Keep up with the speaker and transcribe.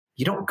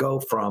you don't go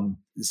from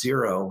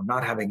zero,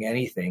 not having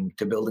anything,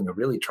 to building a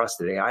really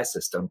trusted AI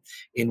system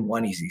in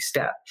one easy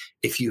step.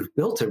 If you've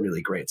built a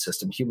really great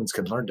system, humans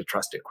can learn to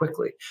trust it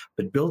quickly.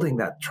 But building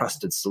that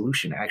trusted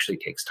solution actually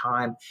takes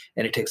time,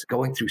 and it takes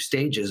going through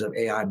stages of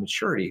AI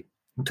maturity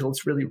until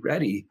it's really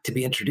ready to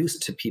be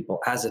introduced to people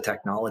as a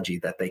technology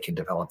that they can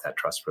develop that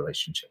trust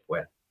relationship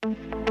with.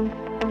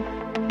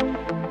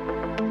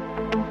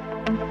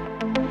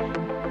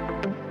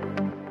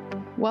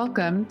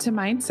 Welcome to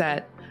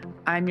Mindset.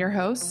 I'm your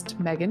host,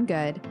 Megan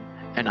Good.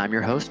 And I'm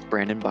your host,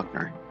 Brandon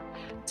Buckner.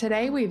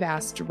 Today, we've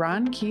asked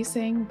Ron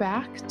Keesing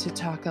back to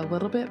talk a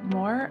little bit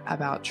more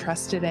about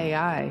trusted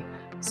AI.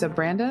 So,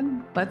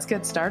 Brandon, let's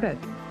get started.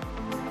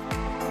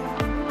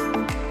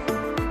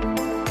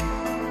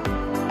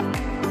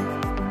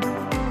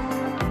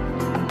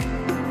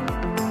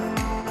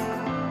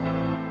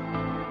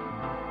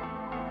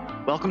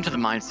 Welcome to the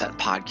Mindset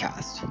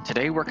Podcast.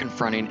 Today, we're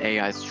confronting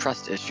AI's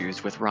trust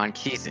issues with Ron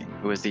Keesing,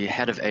 who is the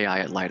head of AI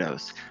at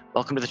Leidos.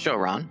 Welcome to the show,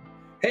 Ron.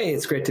 Hey,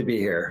 it's great to be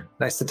here.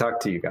 Nice to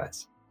talk to you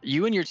guys.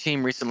 You and your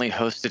team recently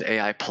hosted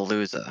AI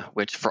Palooza,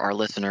 which for our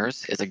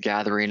listeners is a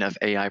gathering of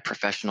AI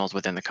professionals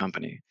within the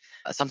company.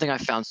 Something I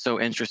found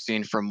so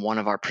interesting from one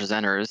of our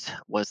presenters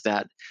was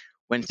that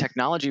when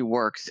technology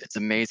works, it's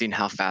amazing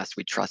how fast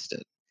we trust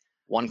it.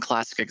 One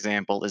classic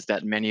example is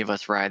that many of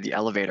us ride the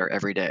elevator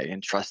every day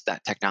and trust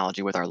that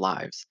technology with our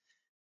lives.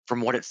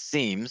 From what it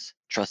seems,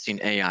 trusting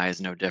AI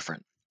is no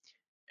different.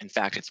 In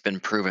fact, it's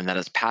been proven that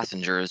as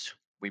passengers,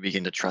 we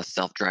begin to trust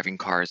self-driving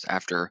cars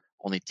after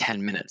only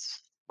 10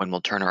 minutes, when we'll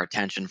turn our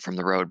attention from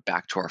the road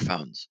back to our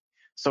phones.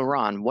 So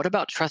Ron, what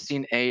about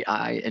trusting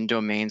AI in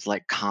domains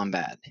like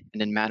combat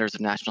and in matters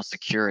of national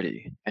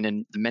security and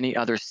in the many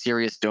other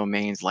serious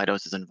domains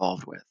Leidos is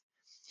involved with?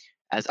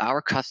 As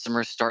our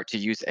customers start to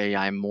use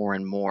AI more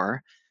and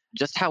more,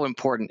 just how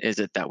important is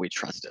it that we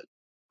trust it?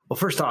 Well,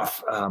 first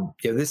off,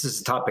 this is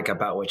a topic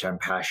about which I'm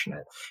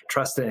passionate.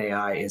 Trust in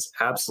AI is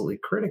absolutely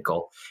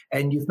critical.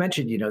 And you've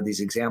mentioned, these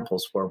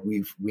examples where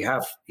we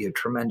have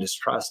tremendous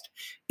trust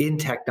in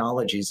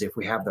technologies if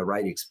we have the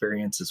right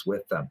experiences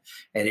with them,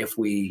 and if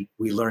we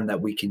learn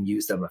that we can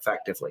use them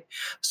effectively.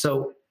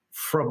 So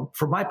from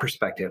my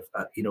perspective,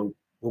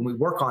 when we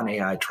work on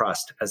AI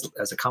trust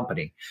as a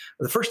company,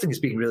 the first thing is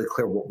being really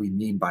clear what we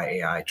mean by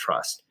AI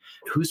trust.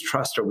 Whose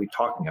trust are we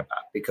talking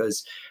about?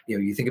 Because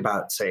you think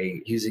about,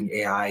 say, using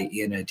AI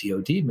in a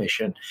DoD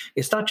mission,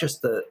 it's not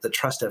just the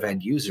trust of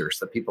end users,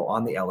 the people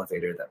on the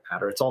elevator that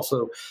matter. It's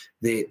also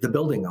the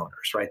building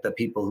owners, right? The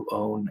people who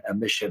own a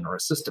mission or a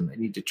system. They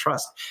need to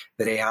trust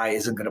that AI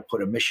isn't going to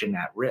put a mission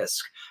at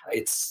risk.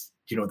 It's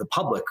the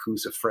public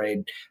who's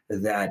afraid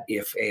that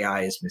if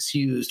AI is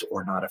misused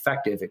or not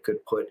effective, it could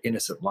put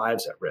innocent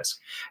lives at risk.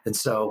 And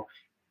so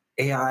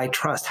AI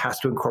trust has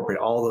to incorporate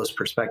all those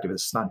perspectives.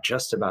 It's not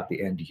just about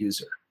the end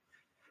user.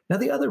 Now,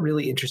 the other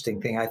really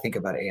interesting thing I think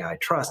about AI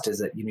trust is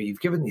that,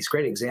 you've given these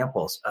great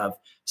examples of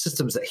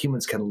systems that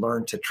humans can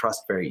learn to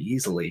trust very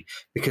easily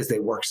because they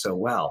work so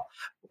well.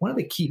 One of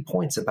the key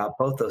points about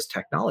both those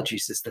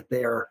technologies is that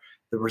they're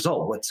the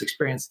result. What's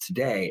experienced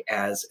today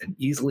as an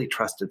easily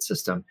trusted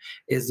system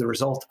is the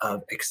result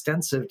of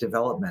extensive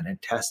development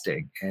and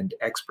testing and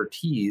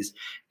expertise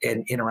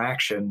and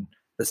interaction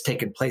that's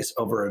taken place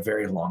over a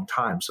very long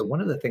time. So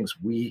one of the things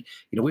we've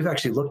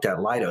actually looked at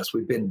Leidos.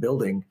 We've been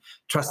building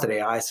trusted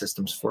AI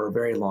systems for a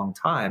very long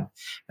time.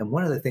 And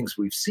one of the things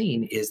we've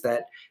seen is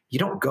that you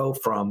don't go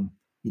from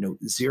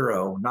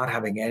zero, not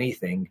having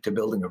anything, to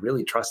building a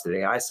really trusted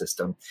AI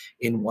system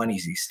in one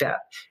easy step.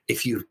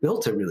 If you've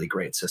built a really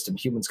great system,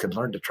 humans can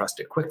learn to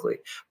trust it quickly.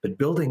 But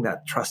building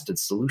that trusted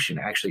solution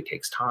actually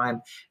takes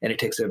time, and it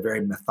takes a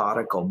very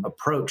methodical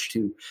approach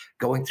to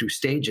going through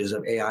stages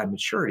of AI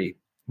maturity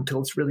until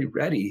it's really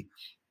ready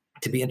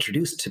to be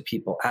introduced to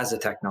people as a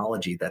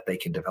technology that they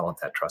can develop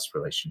that trust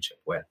relationship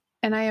with.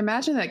 And I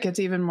imagine that gets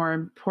even more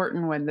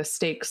important when the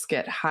stakes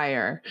get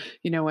higher,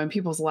 when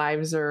people's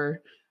lives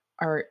are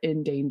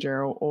in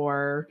danger,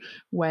 or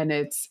when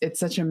it's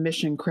such a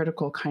mission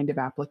critical kind of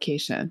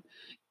application.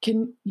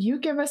 Can you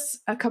give us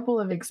a couple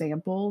of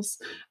examples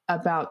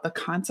about the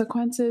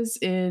consequences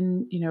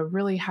in,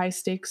 really high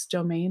stakes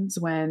domains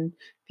when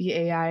the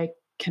AI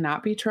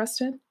cannot be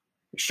trusted?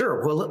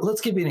 Sure. Well, let's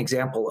give you an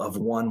example of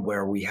one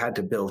where we had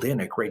to build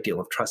in a great deal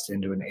of trust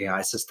into an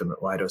AI system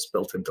that Leidos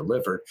built and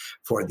delivered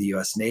for the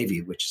U.S.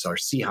 Navy, which is our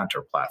Sea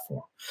Hunter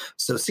platform.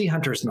 So Sea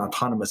Hunter is an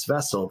autonomous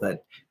vessel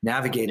that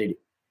navigated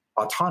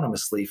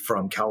autonomously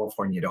from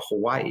California to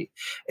Hawaii.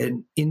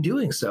 And in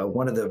doing so,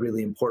 one of the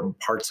really important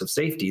parts of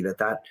safety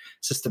that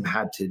system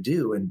had to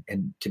do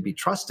and to be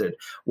trusted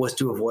was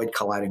to avoid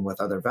colliding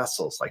with other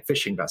vessels, like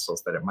fishing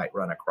vessels that it might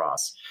run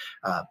across.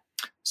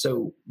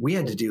 So we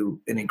had to do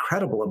an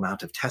incredible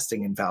amount of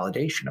testing and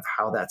validation of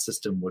how that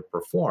system would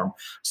perform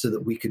so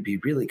that we could be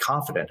really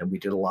confident. And we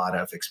did a lot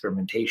of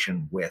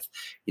experimentation with,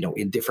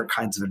 in different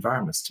kinds of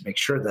environments to make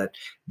sure that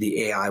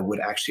the AI would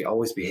actually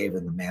always behave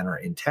in the manner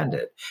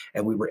intended.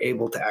 And we were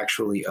able to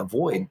actually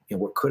avoid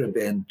what could have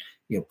been,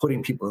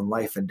 putting people in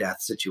life and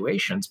death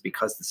situations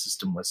because the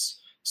system was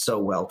so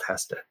well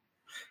tested.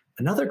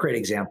 Another great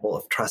example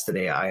of trusted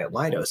AI at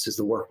Leidos is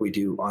the work we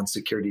do on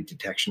security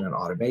detection and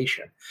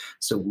automation.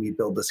 So we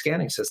build the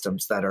scanning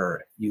systems that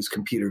use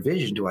computer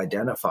vision to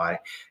identify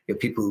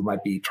people who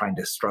might be trying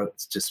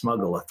to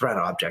smuggle a threat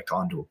object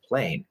onto a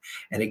plane.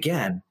 And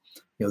again,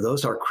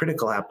 those are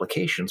critical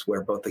applications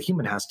where both the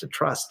human has to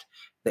trust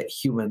that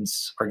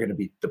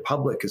the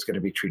public is going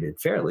to be treated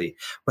fairly,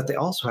 but they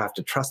also have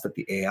to trust that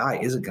the AI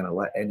isn't going to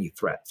let any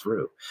threat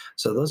through.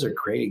 So those are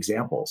great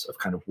examples of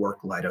kind of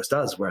work Leidos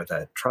does where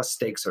the trust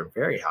stakes are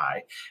very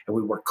high, and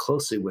we work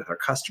closely with our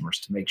customers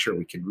to make sure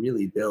we can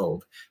really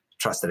build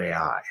trusted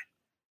AI.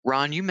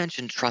 Ron, you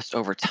mentioned trust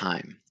over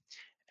time.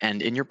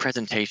 And in your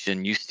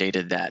presentation, you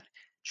stated that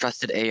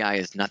trusted AI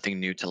is nothing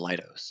new to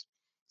Leidos,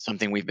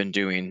 something we've been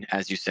doing,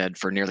 as you said,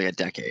 for nearly a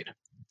decade.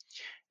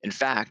 In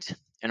fact,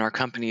 in our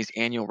company's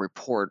annual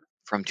report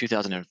from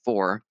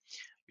 2004,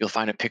 you'll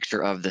find a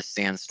picture of the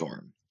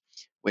Sandstorm,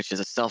 which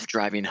is a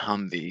self-driving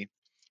Humvee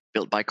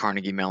built by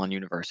Carnegie Mellon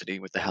University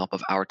with the help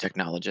of our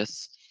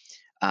technologists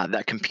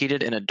that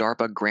competed in a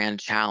DARPA Grand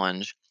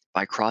Challenge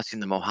by crossing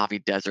the Mojave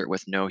Desert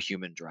with no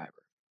human driver.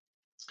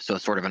 So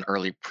it's sort of an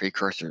early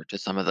precursor to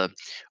some of the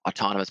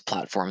autonomous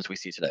platforms we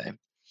see today.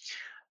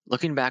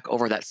 Looking back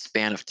over that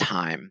span of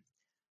time,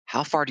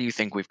 how far do you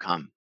think we've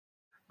come?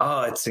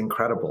 Oh, it's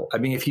incredible. I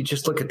mean, if you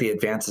just look at the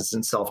advances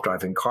in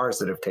self-driving cars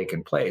that have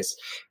taken place,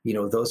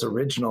 those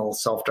original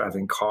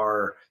self-driving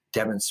car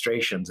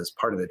demonstrations as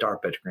part of the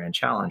DARPA Grand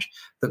Challenge,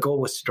 the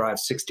goal was to drive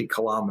 60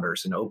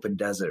 kilometers in open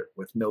desert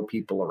with no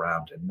people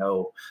around and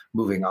no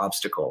moving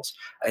obstacles.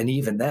 And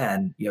even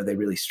then, they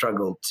really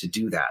struggled to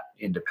do that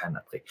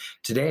independently.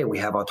 Today, we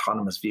have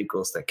autonomous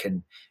vehicles that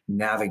can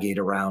navigate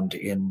around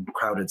in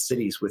crowded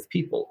cities with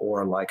people,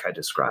 or like I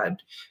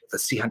described, the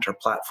Sea Hunter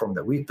platform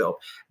that we've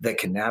built that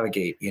can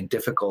navigate in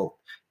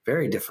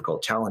very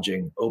difficult,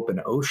 challenging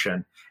open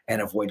ocean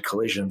and avoid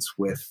collisions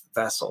with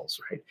vessels,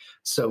 right?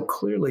 So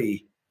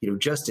clearly,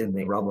 just in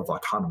the realm of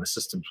autonomous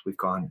systems, we've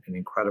gone an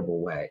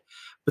incredible way.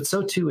 But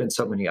so too in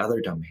so many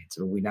other domains.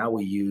 I mean,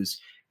 we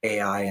use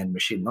AI and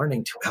machine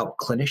learning to help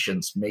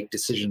clinicians make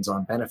decisions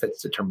on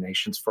benefits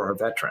determinations for our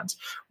veterans,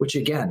 which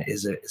again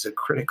is a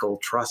critical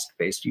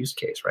trust-based use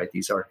case, right?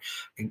 These are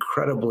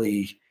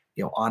incredibly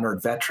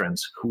honored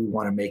veterans who we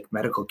want to make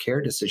medical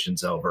care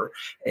decisions over.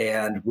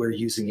 And we're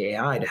using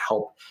AI to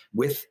help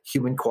with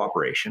human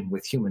cooperation,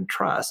 with human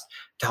trust,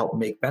 to help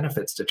make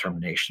benefits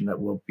determination that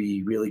will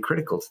be really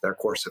critical to their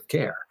course of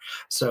care.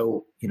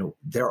 So,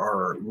 there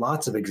are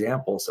lots of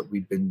examples that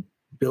we've been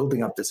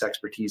building up this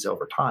expertise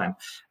over time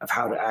of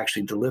how to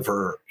actually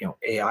deliver,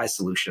 AI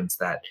solutions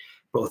that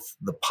both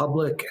the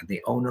public and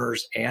the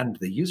owners and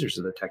the users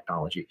of the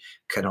technology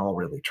can all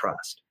really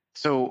trust.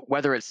 So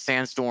whether it's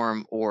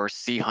Sandstorm or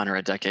Sea Hunter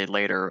a decade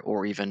later,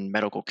 or even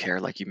medical care,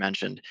 like you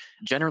mentioned,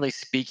 generally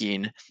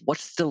speaking,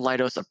 what's the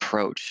Leidos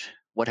approach?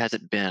 What has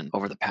it been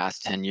over the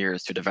past 10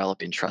 years to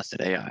developing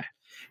trusted AI?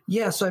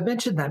 Yeah, so I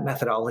mentioned that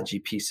methodology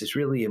piece is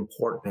really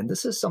important. And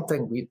this is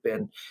something we've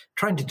been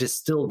trying to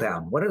distill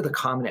down. What are the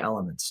common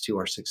elements to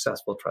our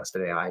successful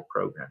trusted AI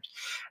programs?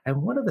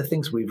 And one of the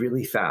things we've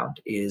really found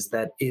is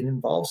that it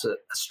involves a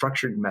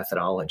structured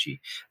methodology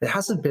that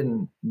hasn't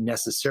been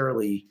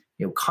necessarily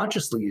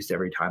consciously used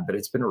every time, but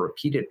it's been a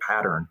repeated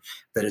pattern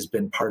that has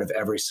been part of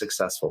every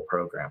successful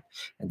program.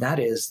 And that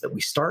is that we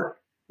start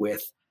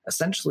with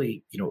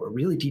essentially, a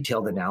really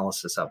detailed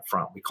analysis up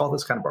front. We call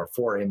this kind of our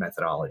 4A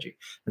methodology.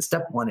 And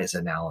step one is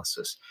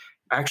analysis.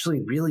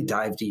 Actually really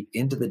dive deep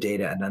into the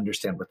data and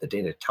understand what the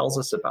data tells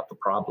us about the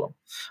problem.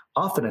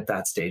 Often at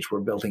that stage, we're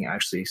building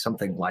actually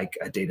something like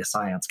a data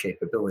science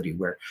capability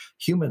where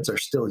humans are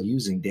still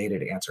using data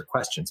to answer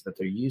questions, but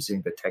they're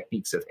using the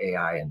techniques of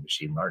AI and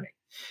machine learning.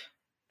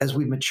 As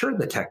we mature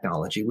the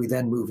technology, we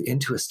then move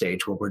into a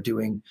stage where we're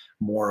doing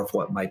more of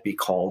what might be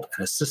called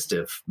an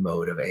assistive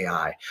mode of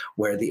AI,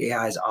 where the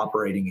AI is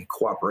operating in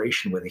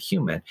cooperation with a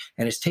human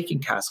and is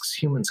taking tasks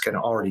humans can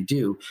already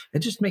do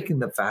and just making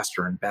them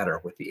faster and better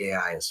with the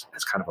AI as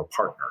kind of a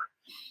partner.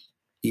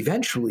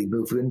 Eventually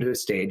move into a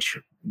stage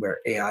where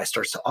AI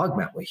starts to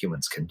augment what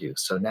humans can do.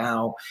 So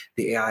now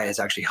the AI is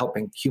actually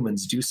helping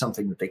humans do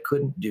something that they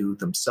couldn't do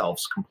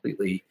themselves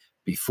completely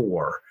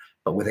before.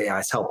 But with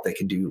AI's help, they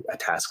can do a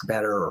task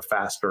better or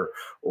faster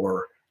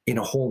or in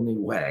a whole new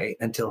way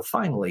until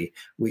finally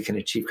we can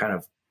achieve kind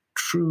of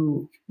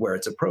true, where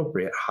it's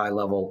appropriate,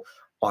 high-level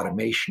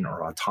automation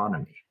or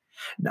autonomy.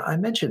 Now, I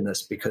mentioned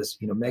this because,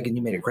 Megan,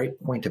 you made a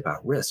great point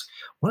about risk.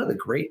 One of the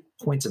great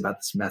points about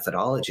this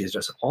methodology is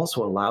just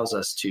also allows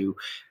us to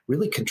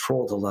really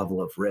control the level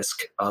of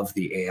risk of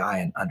the AI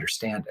and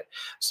understand it.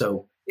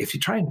 So if you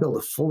try and build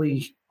a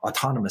fully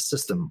autonomous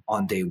system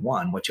on day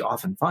one, what you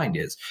often find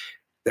is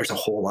there's a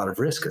whole lot of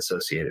risk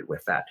associated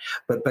with that.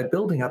 But by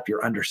building up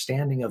your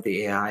understanding of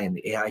the AI and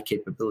the AI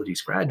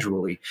capabilities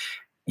gradually,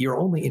 you're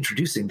only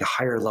introducing the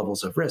higher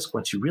levels of risk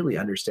once you really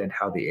understand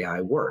how the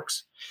AI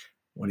works.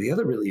 One of the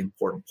other really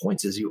important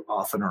points is you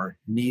often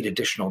need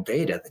additional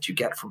data that you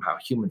get from how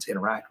humans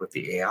interact with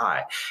the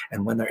AI.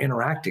 And when they're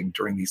interacting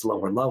during these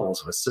lower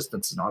levels of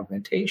assistance and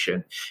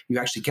augmentation, you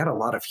actually get a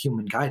lot of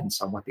human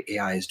guidance on what the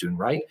AI is doing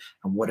right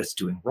and what it's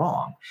doing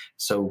wrong.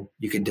 So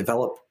you can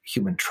develop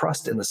human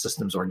trust in the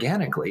systems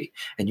organically,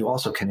 and you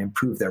also can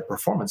improve their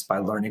performance by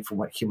learning from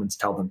what humans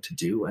tell them to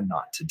do and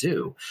not to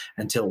do,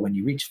 until when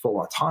you reach full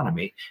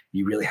autonomy,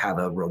 you really have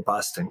a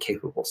robust and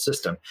capable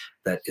system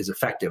that is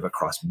effective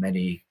across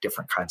many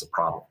different kinds of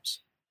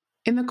problems.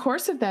 In the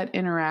course of that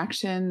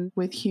interaction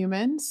with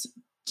humans,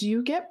 do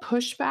you get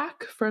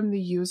pushback from the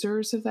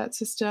users of that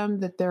system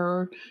that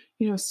they're,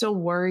 still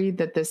worried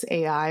that this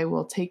AI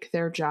will take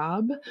their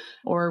job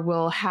or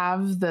will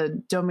have the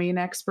domain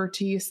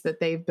expertise that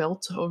they've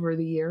built over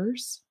the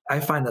years? I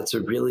find that's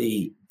a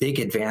really big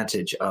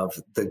advantage of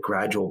the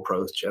gradual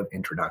approach of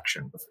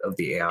introduction of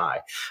the AI.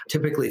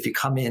 Typically, if you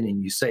come in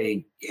and you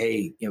say,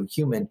 hey,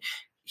 human,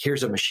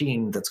 here's a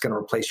machine that's going to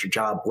replace your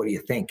job. What do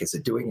you think? Is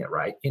it doing it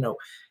right?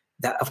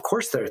 That of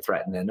course they're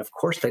threatened, and of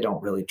course they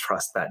don't really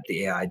trust that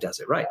the AI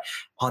does it right.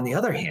 On the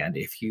other hand,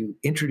 if you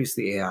introduce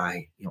the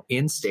AI,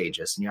 in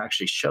stages, and you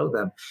actually show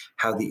them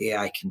how the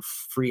AI can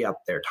free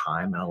up their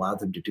time and allow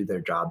them to do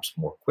their jobs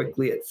more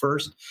quickly at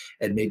first,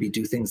 and maybe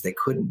do things they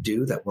couldn't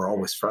do that were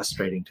always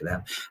frustrating to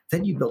them,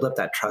 then you build up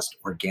that trust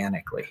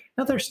organically.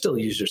 Now, there's still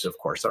users, of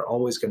course. There are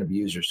always going to be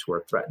users who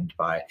are threatened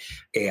by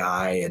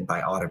AI and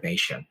by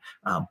automation.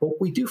 But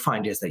what we do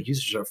find is that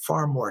users are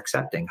far more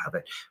accepting of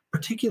it,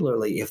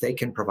 particularly if they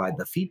can provide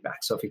the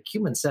feedback. So if a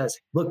human says,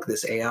 look,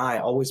 this AI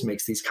always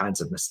makes these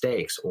kinds of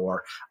mistakes,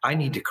 or I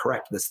need to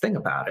correct this thing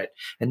about it,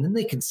 and then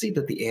they can see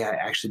that the AI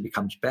actually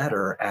becomes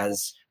better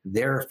as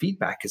their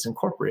feedback is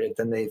incorporated,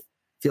 then they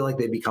feel like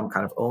they become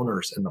kind of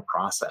owners in the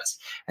process.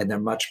 And they're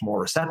much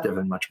more receptive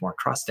and much more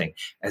trusting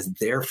as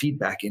their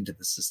feedback into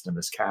the system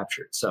is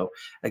captured. So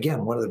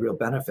again, one of the real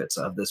benefits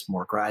of this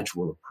more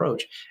gradual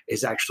approach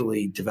is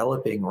actually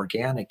developing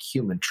organic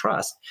human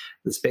trust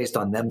that's based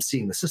on them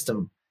seeing the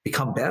system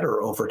become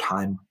better over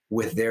time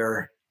with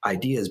their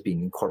ideas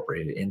being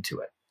incorporated into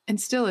it.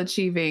 And still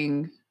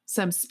achieving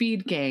some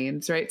speed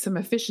gains, right? Some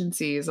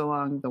efficiencies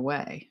along the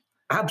way.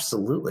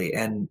 Absolutely.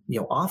 And,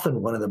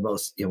 often one of the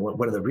most,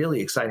 one of the really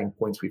exciting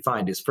points we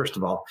find is, first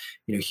of all,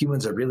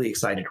 humans are really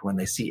excited when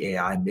they see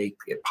AI make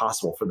it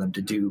possible for them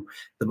to do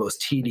the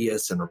most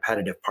tedious and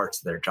repetitive parts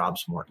of their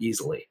jobs more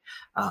easily.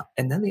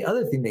 And then the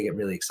other thing they get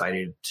really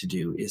excited to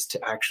do is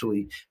to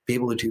actually be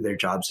able to do their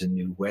jobs in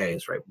new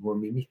ways, right? When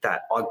we meet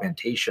that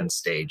augmentation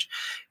stage,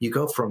 you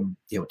go from,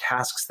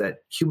 tasks that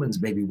humans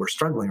maybe were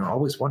struggling or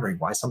always wondering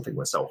why something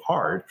was so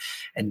hard.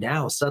 And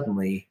now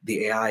suddenly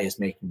the AI is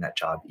making that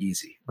job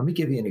easy. Let me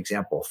give you an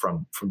example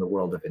from the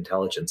world of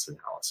intelligence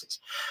analysis.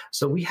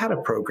 So we had a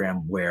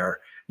program where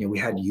we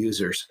had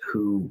users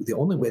who the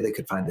only way they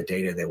could find the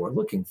data they were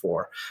looking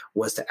for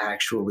was to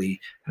actually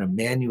kind of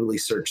manually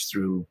search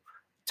through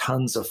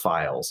tons of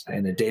files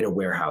in a data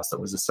warehouse that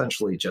was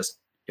essentially just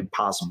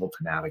impossible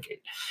to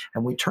navigate.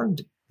 And we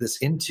turned this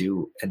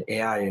into an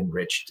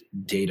AI-enriched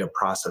data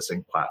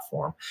processing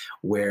platform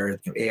where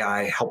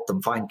AI helped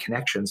them find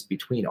connections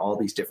between all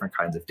these different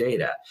kinds of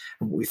data.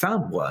 And what we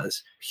found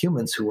was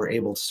humans who were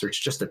able to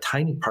search just a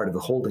tiny part of the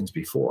holdings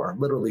before,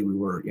 literally we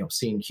were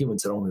seeing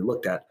humans that only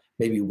looked at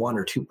maybe 1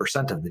 or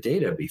 2% of the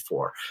data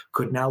before,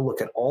 could now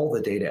look at all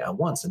the data at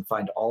once and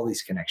find all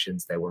these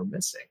connections they were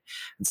missing.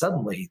 And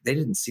suddenly they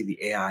didn't see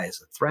the AI as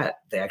a threat.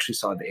 They actually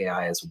saw the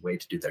AI as a way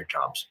to do their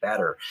jobs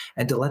better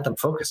and to let them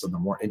focus on the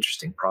more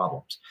interesting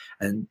problems.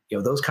 And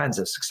those kinds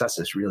of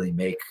successes really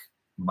make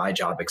my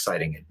job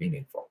exciting and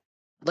meaningful.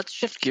 Let's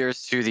shift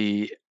gears to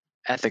the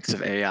ethics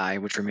of AI,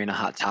 which remain a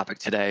hot topic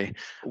today.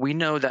 We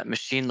know that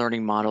machine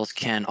learning models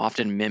can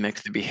often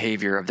mimic the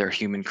behavior of their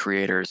human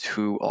creators,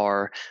 who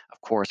are, of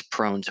course,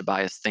 prone to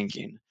biased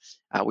thinking.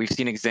 We've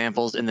seen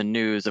examples in the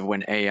news of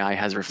when AI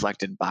has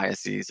reflected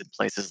biases in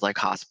places like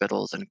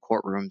hospitals and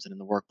courtrooms and in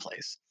the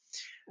workplace.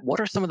 What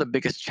are some of the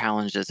biggest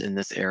challenges in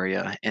this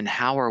area, and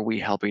how are we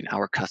helping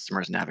our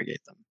customers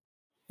navigate them?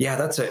 Yeah,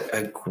 that's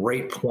a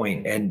great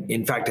point. And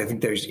in fact, I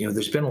think there's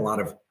been a lot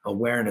of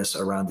awareness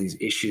around these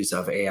issues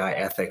of AI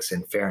ethics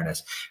and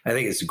fairness. I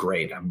think it's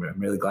great. I'm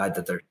really glad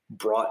that they're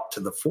brought to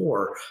the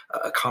fore,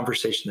 a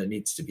conversation that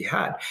needs to be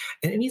had.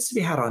 And it needs to be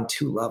had on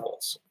two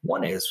levels.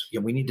 One is,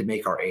 we need to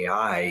make our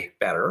AI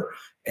better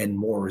and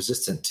more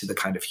resistant to the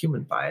kind of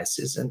human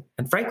biases.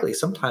 And frankly,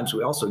 sometimes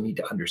we also need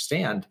to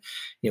understand,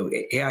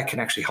 AI can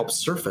actually help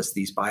surface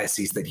these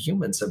biases that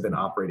humans have been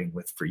operating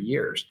with for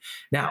years.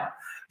 Now,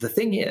 the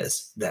thing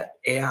is that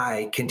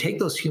AI can take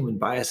those human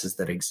biases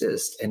that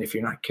exist, and if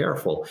you're not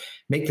careful,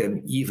 make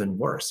them even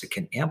worse. It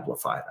can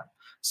amplify them.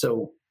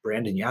 So,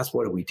 Brandon, you asked,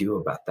 what do we do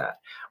about that?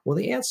 Well,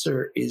 the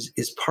answer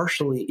is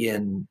partially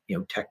in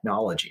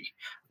technology.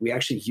 We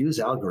actually use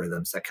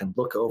algorithms that can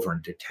look over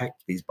and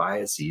detect these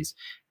biases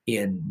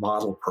in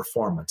model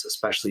performance,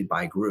 especially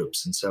by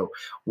groups. And so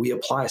we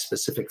apply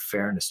specific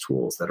fairness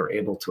tools that are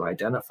able to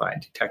identify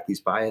and detect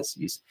these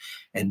biases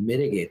and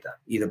mitigate them,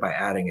 either by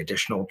adding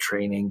additional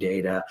training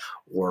data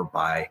or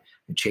by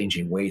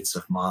changing weights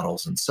of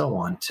models and so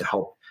on, to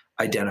help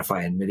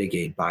identify and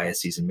mitigate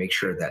biases and make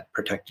sure that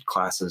protected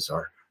classes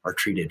are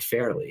treated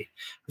fairly.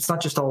 It's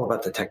not just all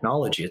about the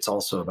technology, it's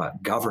also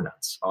about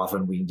governance.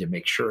 Often we need to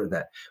make sure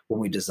that when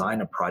we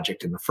design a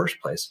project in the first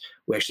place,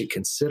 we actually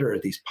consider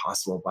these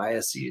possible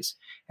biases,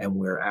 and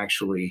we're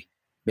actually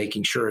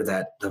making sure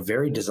that the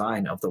very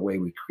design of the way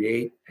we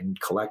create and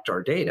collect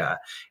our data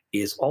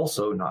is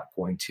also not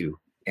going to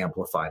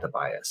amplify the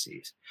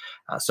biases.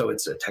 So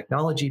it's a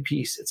technology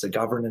piece, it's a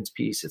governance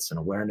piece, it's an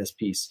awareness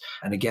piece.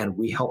 And again,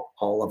 we help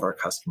all of our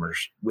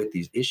customers with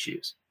these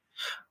issues.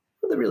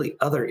 One of the really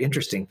other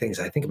interesting things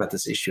I think about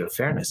this issue of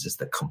fairness is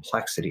the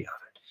complexity of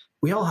it.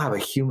 We all have a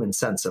human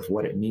sense of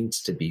what it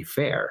means to be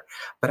fair,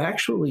 but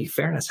actually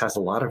fairness has a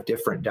lot of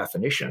different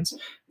definitions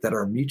that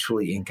are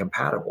mutually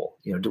incompatible.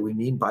 Do we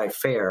mean by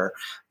fair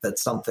that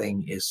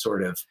something is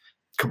sort of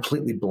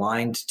completely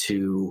blind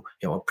to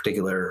a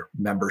particular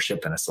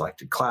membership in a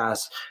selected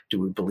class? Do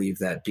we believe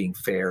that being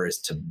fair is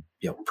to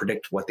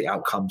predict what the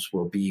outcomes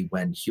will be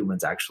when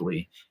humans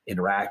actually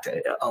interact?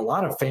 A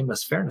lot of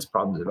famous fairness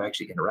problems have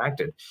actually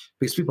interacted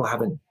because people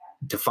haven't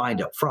defined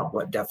up front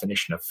what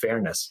definition of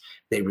fairness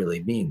they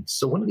really mean.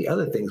 So one of the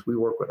other things we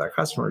work with our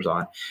customers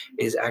on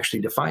is actually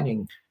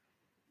defining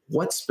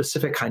what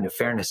specific kind of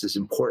fairness is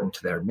important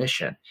to their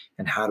mission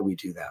and how do we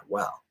do that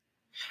well.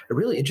 A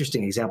really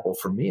interesting example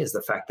for me is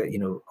the fact that,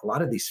 a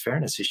lot of these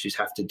fairness issues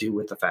have to do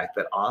with the fact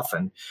that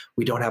often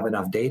we don't have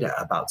enough data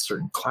about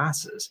certain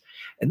classes.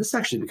 And this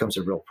actually becomes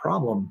a real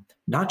problem,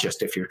 not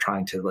just if you're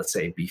trying to, let's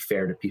say, be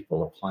fair to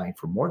people applying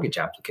for mortgage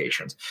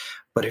applications,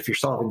 but if you're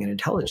solving an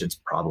intelligence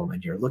problem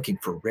and you're looking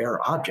for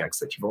rare objects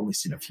that you've only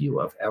seen a few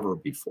of ever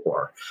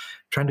before,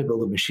 trying to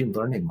build a machine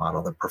learning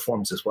model that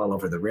performs as well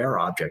over the rare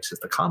objects as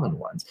the common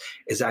ones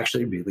is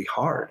actually really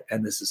hard.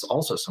 And this is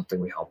also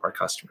something we help our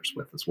customers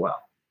with as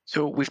well.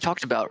 So we've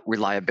talked about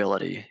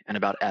reliability and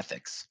about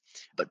ethics,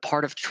 but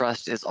part of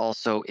trust is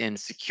also in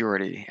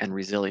security and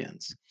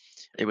resilience.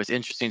 It was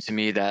interesting to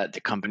me that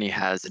the company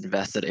has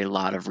invested a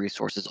lot of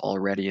resources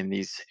already in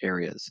these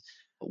areas.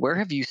 Where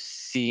have you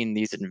seen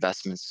these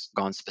investments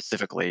gone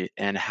specifically,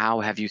 and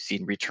how have you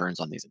seen returns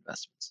on these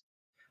investments?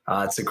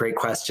 It's a great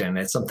question.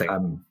 It's something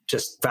I'm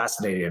just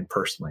fascinated in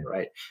personally,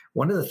 right?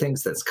 One of the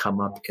things that's come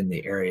up in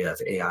the area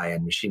of AI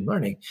and machine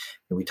learning,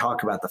 and we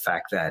talk about the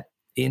fact that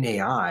in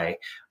AI,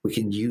 we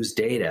can use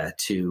data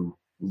to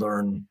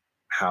learn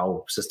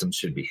how systems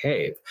should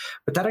behave.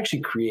 But that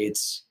actually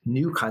creates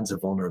new kinds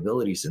of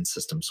vulnerabilities in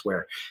systems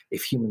where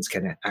if humans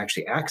can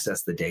actually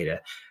access the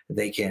data,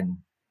 they can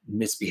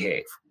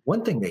misbehave.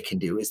 One thing they can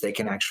do is they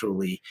can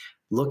actually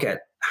look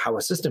at how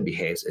a system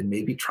behaves and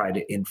maybe try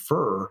to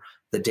infer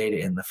the data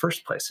in the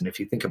first place. And if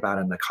you think about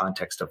it in the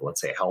context of, let's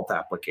say, a health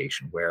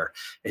application where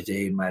a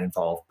data might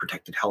involve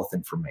protected health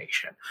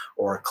information,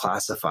 or a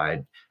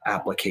classified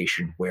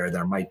application where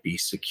there might be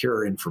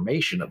secure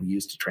information that we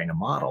use to train a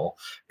model,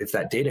 if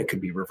that data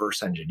could be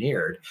reverse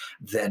engineered,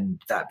 then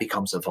that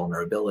becomes a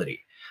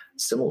vulnerability.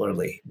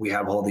 Similarly, we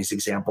have all these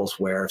examples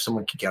where if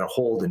someone could get a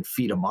hold and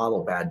feed a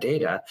model bad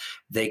data,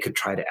 they could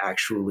try to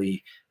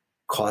actually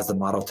cause the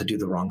model to do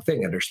the wrong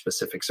thing under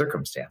specific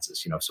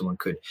circumstances. Someone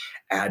could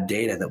add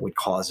data that would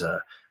cause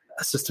a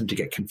system to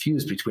get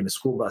confused between a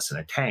school bus and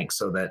a tank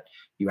so that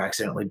you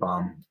accidentally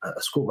bomb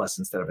a school bus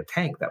instead of a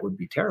tank. That would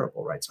be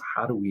terrible, right? So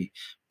how do we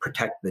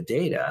protect the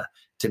data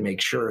to make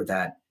sure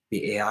that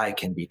the AI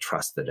can be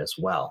trusted as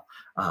well?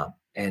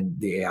 And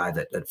the AI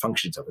that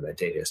functions over that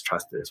data is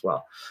trusted as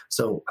well.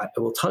 So I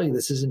will tell you,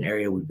 this is an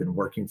area we've been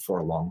working for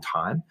a long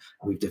time.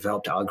 We've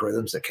developed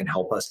algorithms that can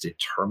help us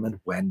determine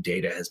when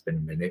data has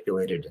been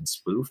manipulated and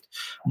spoofed.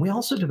 And we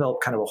also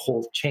developed kind of a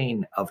whole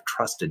chain of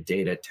trusted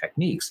data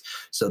techniques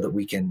so that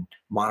we can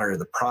monitor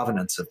the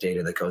provenance of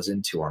data that goes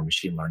into our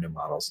machine learning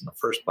models in the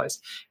first place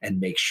and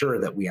make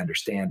sure that we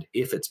understand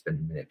if it's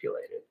been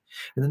manipulated.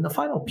 And then the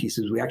final piece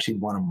is we actually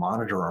want to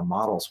monitor our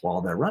models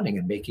while they're running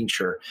and making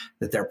sure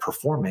that they're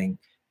performing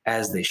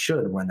as they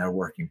should when they're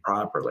working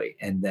properly.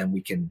 And then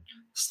we can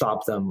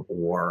stop them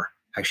or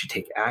actually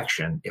take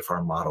action if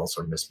our models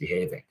are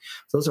misbehaving.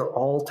 Those are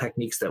all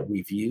techniques that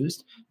we've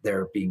used.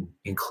 They're being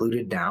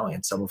included now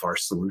in some of our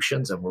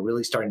solutions. And we're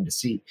really starting to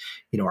see,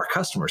 our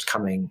customers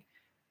coming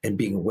and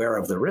being aware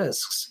of the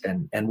risks.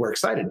 And we're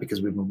excited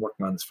because we've been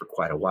working on this for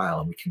quite a while,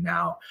 and we can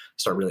now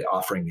start really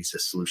offering these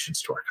as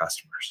solutions to our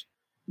customers.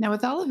 Now,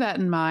 with all of that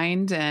in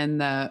mind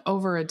and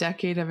over a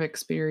decade of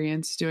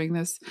experience doing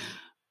this,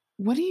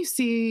 what do you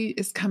see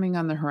is coming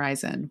on the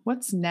horizon?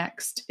 What's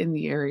next in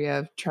the area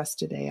of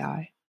trusted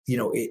AI?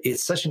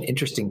 It's such an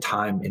interesting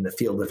time in the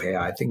field of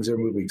AI. Things are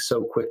moving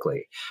so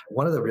quickly.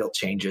 One of the real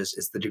changes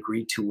is the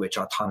degree to which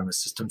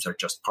autonomous systems are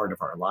just part of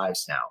our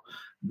lives now.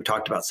 We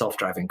talked about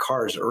self-driving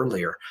cars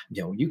earlier.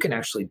 You can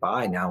actually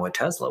buy now a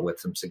Tesla with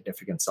some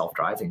significant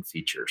self-driving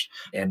features.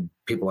 And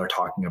people are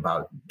talking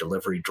about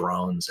delivery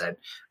drones and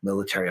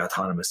military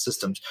autonomous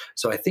systems.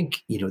 So I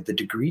think, the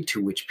degree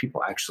to which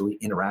people actually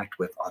interact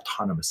with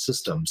autonomous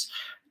systems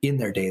in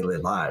their daily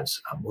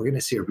lives, we're going to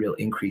see a real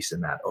increase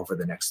in that over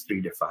the next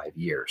 3 to 5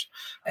 years.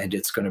 And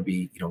it's going to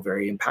be,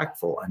 very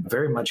impactful and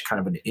very much kind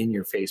of an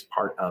in-your-face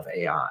part of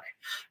AI.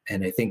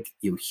 And I think,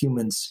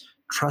 humans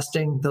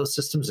trusting those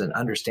systems and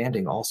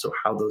understanding also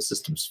how those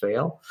systems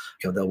fail,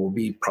 there will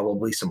be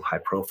probably some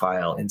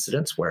high-profile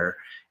incidents where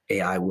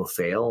AI will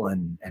fail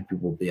and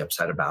people will be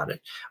upset about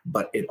it.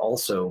 But it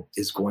also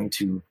is going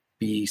to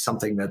be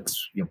something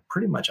that's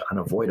pretty much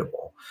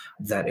unavoidable,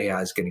 that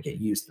AI is going to get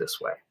used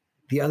this way.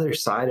 The other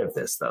side of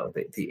this, though,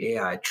 the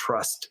AI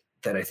trust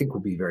that I think will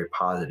be very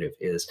positive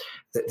is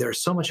that there's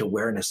so much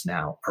awareness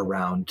now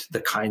around the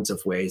kinds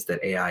of ways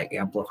that AI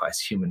amplifies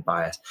human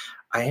bias.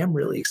 I am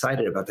really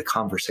excited about the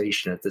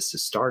conversation that this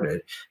has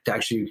started to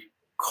actually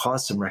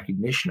cause some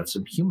recognition of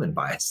some human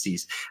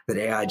biases that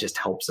AI just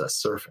helps us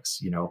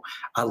surface.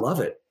 I love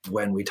it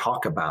when we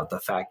talk about the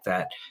fact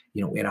that,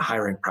 in a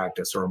hiring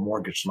practice or a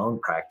mortgage loan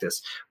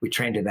practice, we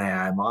trained an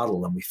AI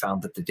model and we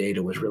found that the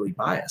data was really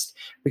biased,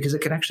 because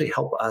it can actually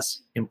help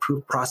us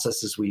improve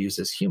processes we use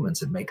as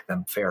humans and make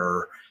them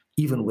fairer,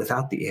 even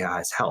without the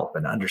AI's help,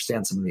 and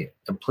understand some of the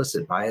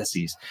implicit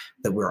biases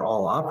that we're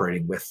all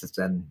operating with that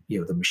then,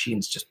 the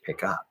machines just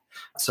pick up.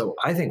 So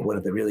I think one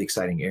of the really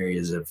exciting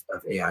areas of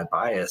AI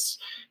bias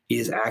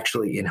is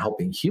actually in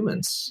helping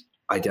humans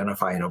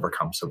identify and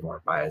overcome some of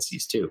our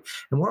biases too.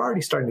 And we're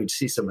already starting to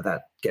see some of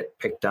that get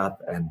picked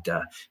up, and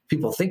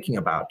people thinking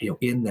about,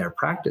 in their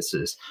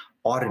practices,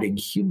 auditing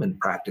human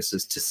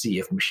practices to see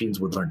if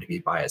machines would learn to be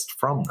biased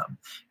from them,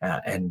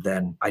 and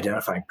then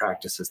identifying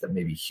practices that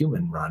maybe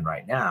human run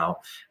right now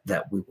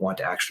that we want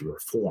to actually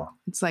reform.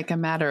 It's like a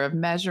matter of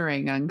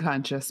measuring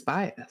unconscious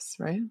bias,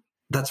 right?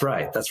 That's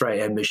right. That's right.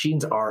 And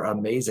machines are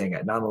amazing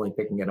at not only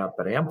picking it up,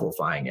 but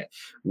amplifying it,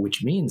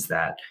 which means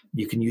that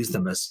you can use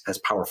them as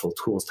powerful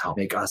tools to help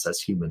make us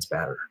as humans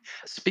better.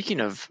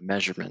 Speaking of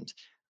measurement,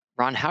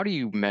 Ron, how do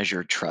you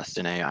measure trust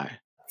in AI?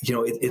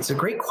 It's a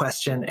great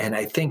question. And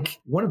I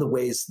think one of the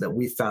ways that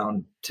we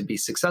found to be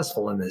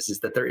successful in this is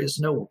that there is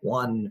no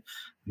one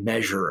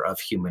measure of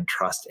human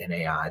trust in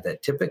AI,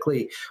 that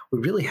typically we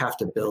really have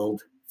to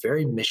build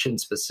very mission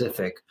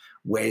specific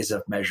ways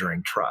of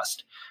measuring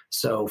trust.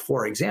 So,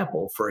 for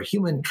example, for a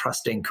human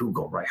trusting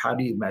Google, right? How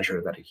do you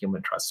measure that a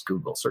human trusts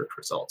Google search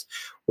results,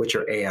 which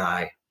are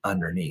AI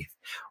underneath?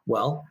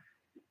 Well,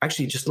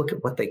 actually, just look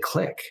at what they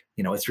click.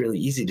 It's really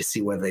easy to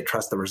see whether they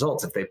trust the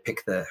results. If they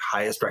pick the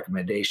highest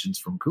recommendations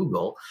from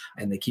Google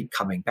and they keep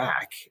coming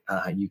back,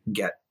 you can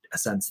get a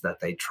sense that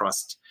they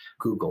trust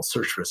Google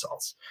search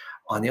results.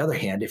 On the other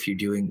hand, if you're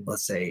doing,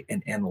 let's say,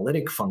 an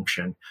analytic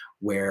function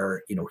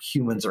where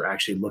humans are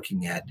actually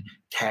looking at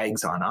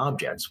tags on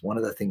objects, one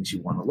of the things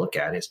you want to look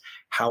at is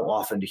how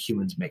often do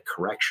humans make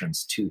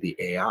corrections to the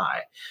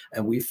AI.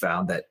 And we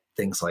found that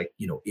things like,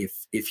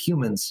 if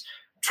humans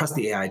trust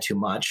the AI too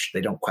much, they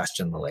don't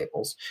question the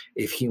labels.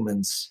 If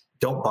humans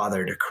don't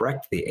bother to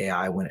correct the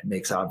AI when it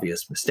makes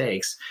obvious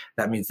mistakes,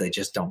 that means they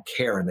just don't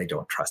care and they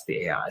don't trust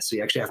the AI. So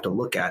you actually have to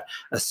look at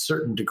a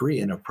certain degree,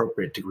 an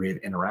appropriate degree of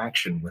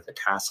interaction with a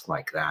task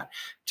like that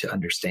to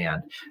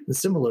understand. And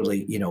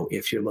similarly,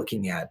 if you're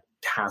looking at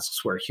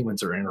tasks where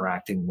humans are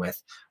interacting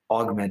with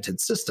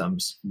augmented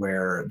systems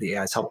where the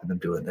AI is helping them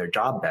do their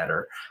job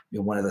better,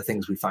 one of the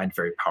things we find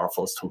very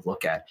powerful is to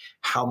look at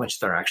how much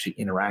they're actually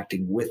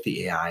interacting with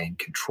the AI and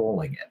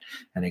controlling it.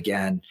 And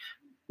again,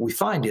 we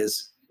find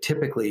is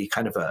typically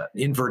kind of an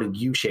inverted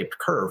U-shaped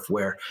curve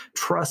where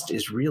trust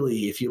is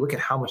really, if you look at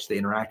how much they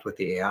interact with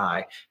the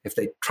AI, if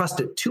they trust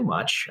it too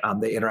much,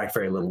 they interact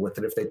very little with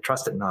it. If they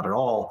trust it not at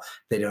all,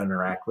 they don't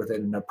interact with it.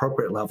 An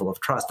appropriate level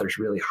of trust, there's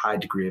really high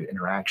degree of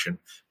interaction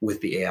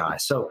with the AI.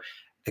 So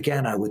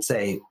again, I would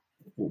say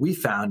what we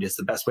found is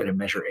the best way to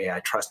measure AI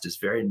trust is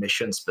very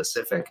mission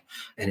specific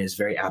and is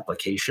very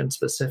application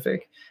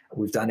specific.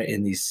 We've done it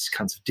in these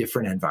kinds of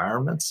different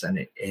environments,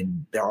 and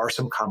there are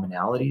some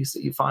commonalities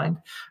that you find.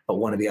 But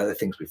one of the other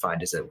things we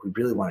find is that we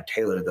really want to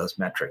tailor those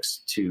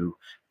metrics to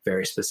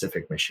very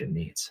specific mission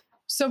needs.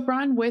 So,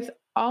 Ron, with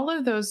all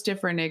of those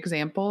different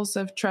examples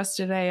of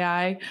trusted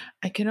AI,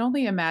 I can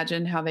only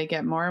imagine how they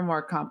get more and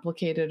more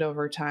complicated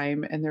over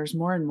time, and there's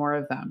more and more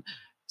of them.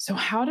 So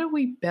how do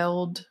we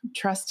build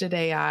trusted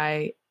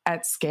AI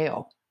at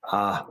scale?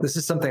 This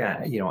is something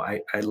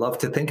I love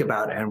to think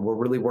about, and we're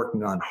really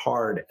working on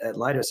hard at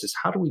Leidos is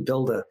how do we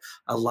build a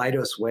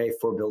Leidos way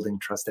for building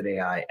trusted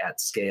AI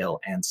at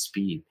scale and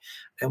speed?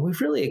 And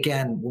we've really,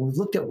 again, when we've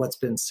looked at what's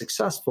been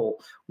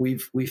successful,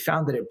 we've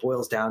found that it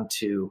boils down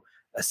to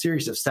a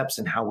series of steps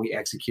in how we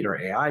execute our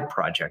AI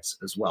projects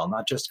as well,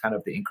 not just kind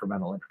of the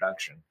incremental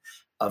introduction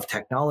of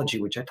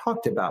technology, which I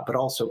talked about, but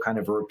also kind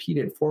of a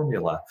repeated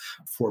formula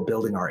for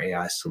building our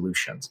AI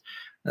solutions.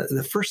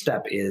 The first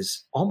step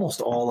is almost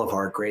all of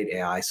our great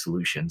AI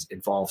solutions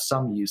involve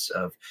some use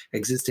of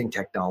existing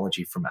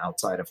technology from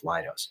outside of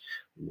Leidos.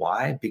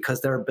 Why?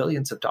 Because there are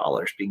billions of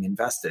dollars being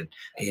invested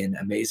in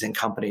amazing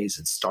companies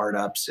and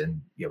startups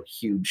and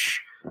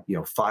huge,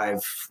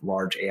 5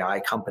 large AI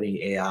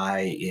company, AI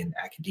in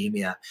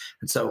academia.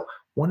 And so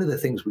one of the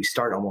things we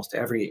start almost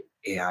every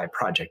AI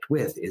project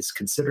with is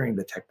considering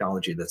the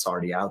technology that's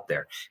already out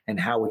there and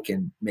how we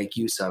can make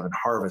use of and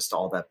harvest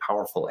all that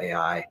powerful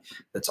AI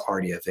that's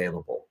already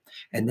available.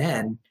 And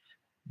then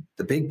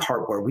the big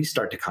part where we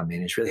start to come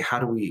in is really how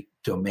do we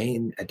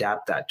domain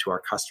adapt that to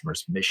our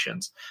customers'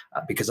 missions?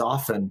 Because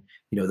often,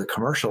 the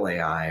commercial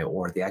AI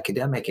or the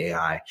academic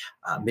AI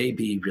may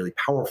be really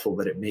powerful,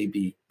 but it may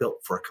be built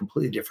for a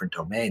completely different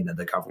domain than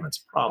the government's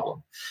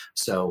problem.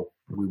 So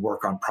we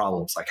work on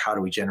problems like how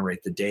do we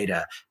generate the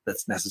data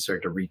that's necessary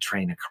to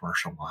retrain a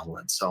commercial model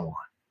and so on.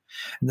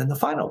 And then the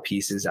final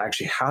piece is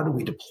actually how do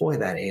we deploy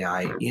that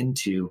AI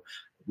into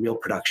real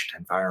production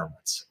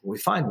environments? What we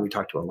find when we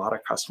talk to a lot of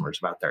customers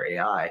about their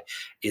AI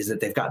is that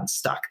they've gotten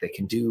stuck. They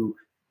can do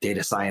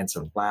data science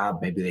in the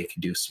lab, maybe they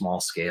can do small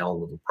scale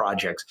little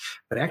projects,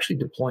 but actually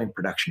deploying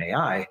production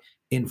AI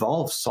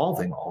involves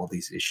solving all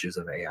these issues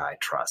of AI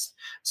trust.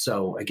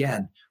 So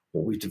again,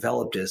 what we've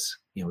developed is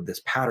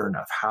this pattern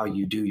of how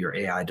you do your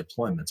AI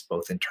deployments,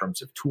 both in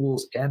terms of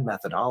tools and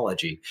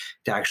methodology,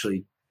 to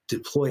actually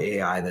deploy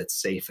AI that's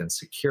safe and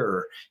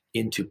secure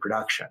into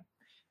production.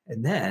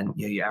 And then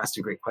you asked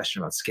a great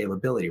question about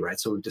scalability, right?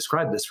 So we've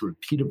described this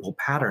repeatable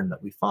pattern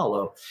that we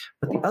follow.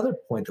 But the other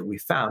point that we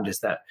found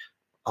is that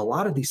a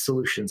lot of these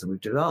solutions that we've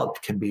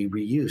developed can be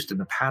reused and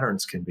the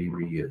patterns can be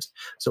reused.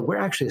 So we're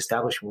actually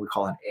establishing what we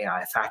call an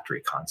AI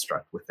factory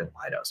construct within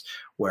Leidos,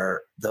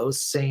 where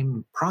those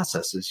same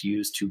processes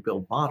used to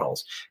build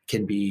models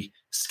can be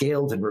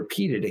scaled and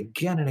repeated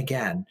again and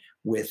again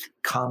with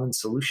common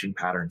solution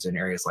patterns in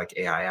areas like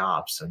AI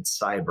ops and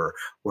cyber,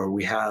 where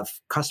we have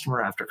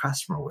customer after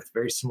customer with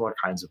very similar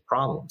kinds of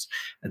problems.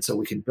 And so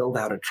we can build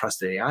out a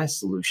trusted AI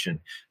solution,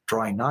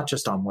 drawing not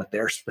just on what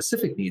their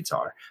specific needs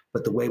are,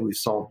 but the way we've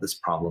solved this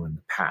problem in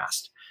the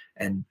past.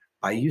 And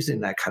by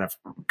using that kind of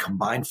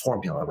combined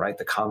formula, right,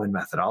 the common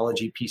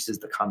methodology pieces,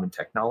 the common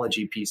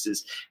technology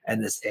pieces,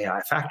 and this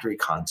AI factory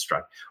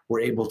construct, we're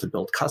able to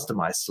build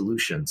customized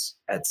solutions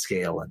at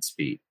scale and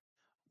speed.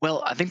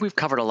 Well, I think we've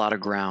covered a lot of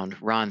ground.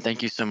 Ron,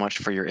 thank you so much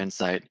for your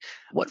insight.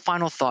 What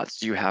final thoughts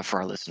do you have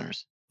for our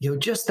listeners?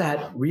 Just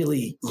that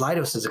really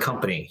Leidos as a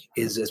company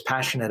is as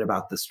passionate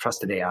about this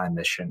trusted AI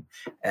mission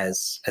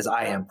as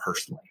I am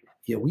personally.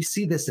 We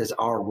see this as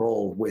our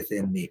role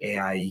within the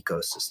AI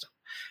ecosystem.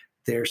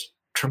 There's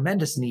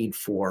tremendous need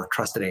for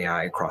trusted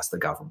AI across the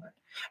government.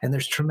 And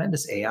there's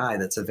tremendous AI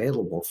that's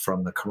available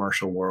from the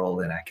commercial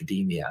world and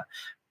academia.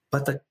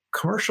 But the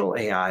commercial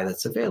AI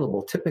that's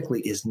available typically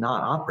is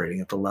not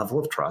operating at the level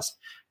of trust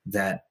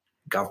that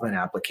government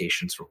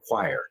applications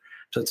require.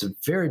 So it's a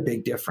very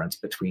big difference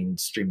between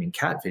streaming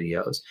cat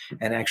videos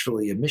and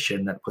actually a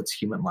mission that puts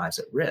human lives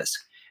at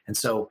risk. And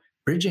so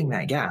bridging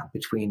that gap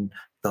between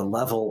the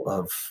level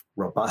of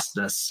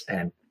robustness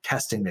and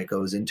testing that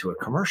goes into a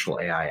commercial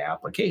AI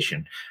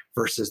application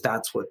versus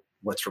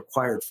what's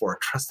required for a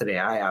trusted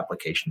AI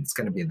application that's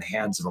going to be in the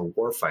hands of a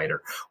warfighter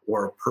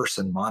or a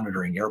person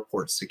monitoring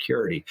airport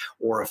security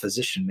or a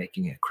physician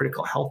making a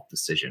critical health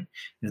decision.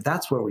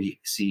 That's where we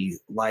see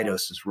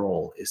Leidos'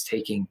 role is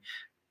taking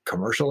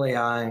commercial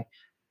AI,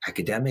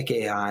 academic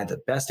AI,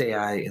 the best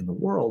AI in the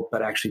world,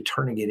 but actually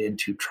turning it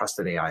into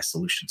trusted AI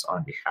solutions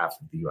on behalf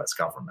of the US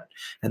government.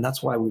 And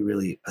that's why we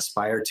really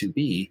aspire to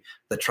be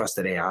the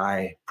trusted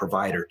AI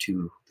provider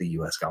to the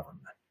US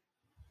government.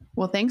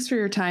 Well, thanks for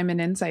your time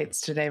and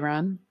insights today,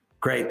 Ron.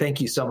 Great.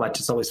 Thank you so much.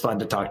 It's always fun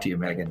to talk to you,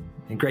 Megan.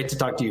 And great to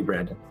talk to you,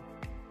 Brandon.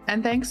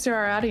 And thanks to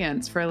our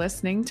audience for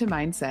listening to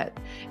Mindset.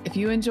 If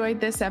you enjoyed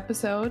this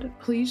episode,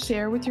 please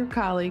share with your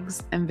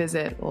colleagues and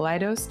visit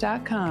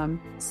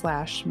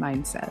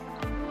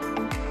leidos.com/mindset.